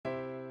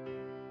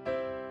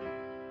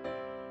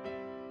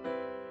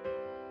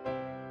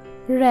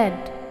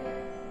Red,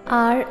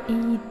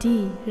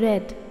 R-E-D,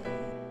 red.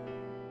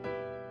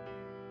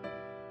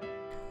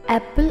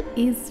 Apple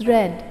is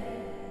red.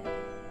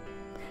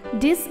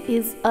 This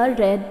is a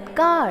red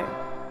car.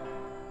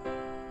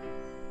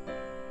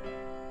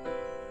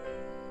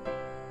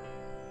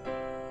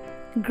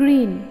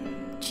 Green,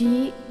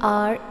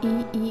 G-R-E-E-N,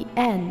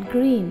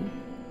 green.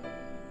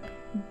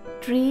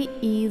 Tree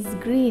is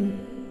green.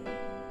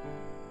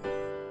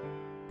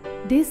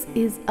 This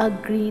is a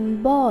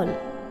green ball.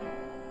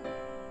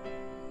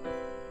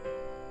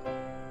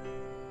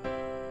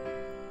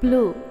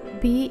 Blue,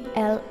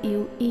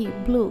 B-L-U-E,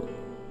 blue.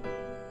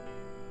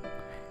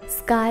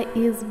 Sky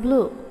is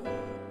blue.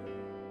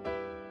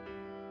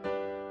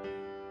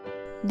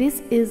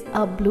 This is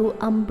a blue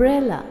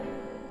umbrella.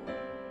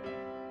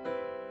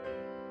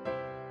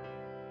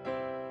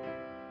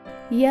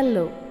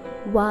 Yellow,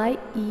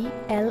 Y-E-L-L-O-W.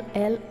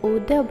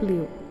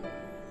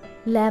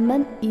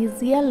 Lemon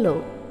is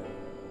yellow.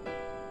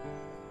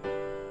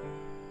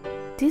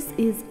 This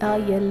is a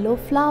yellow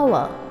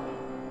flower.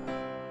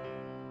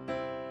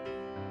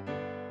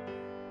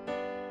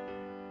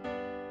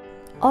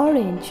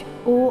 Orange,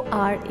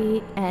 O-R-A-N-G-E,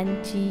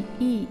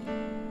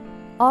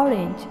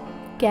 orange.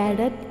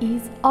 Carrot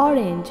is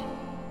orange.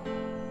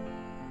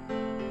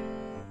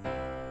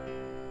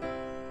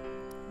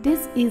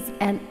 This is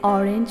an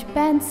orange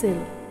pencil.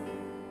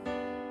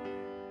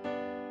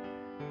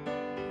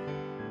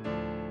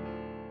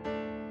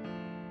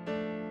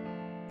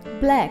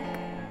 Black,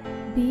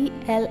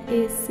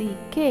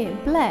 B-L-A-C-K,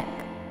 black.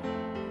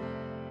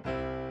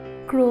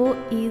 Crow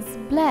is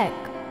black.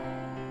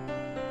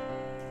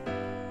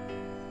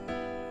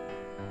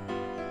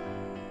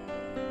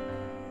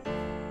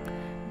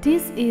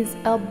 This is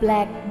a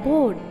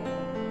blackboard.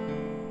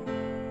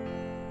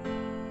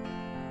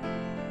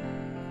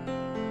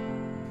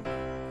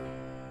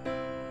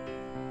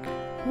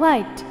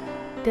 White,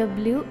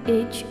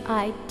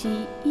 W-H-I-T-E,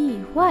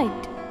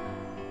 white.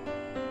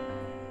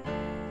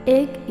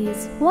 Egg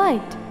is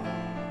white.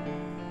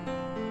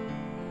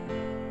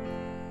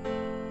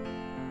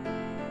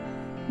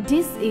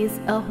 This is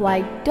a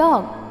white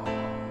dog.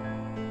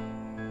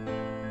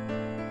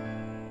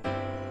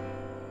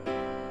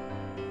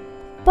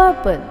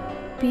 Purple,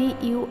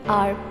 P-U-R-P-L-E,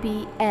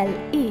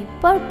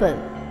 purple.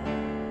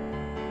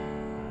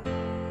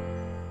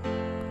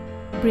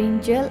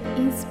 Brinjal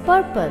is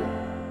purple.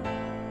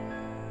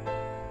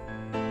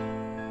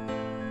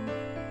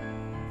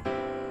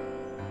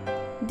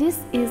 This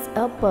is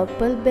a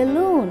purple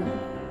balloon.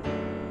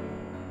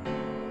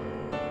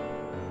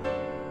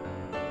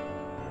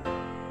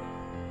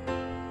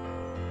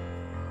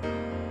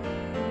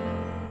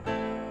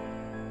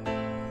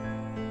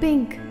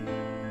 Pink,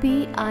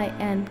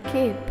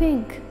 P-I-N-K,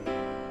 pink.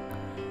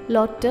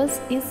 Lotus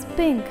is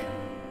pink.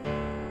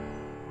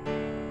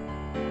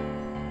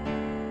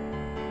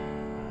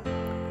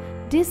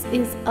 This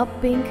is a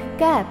pink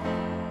cat.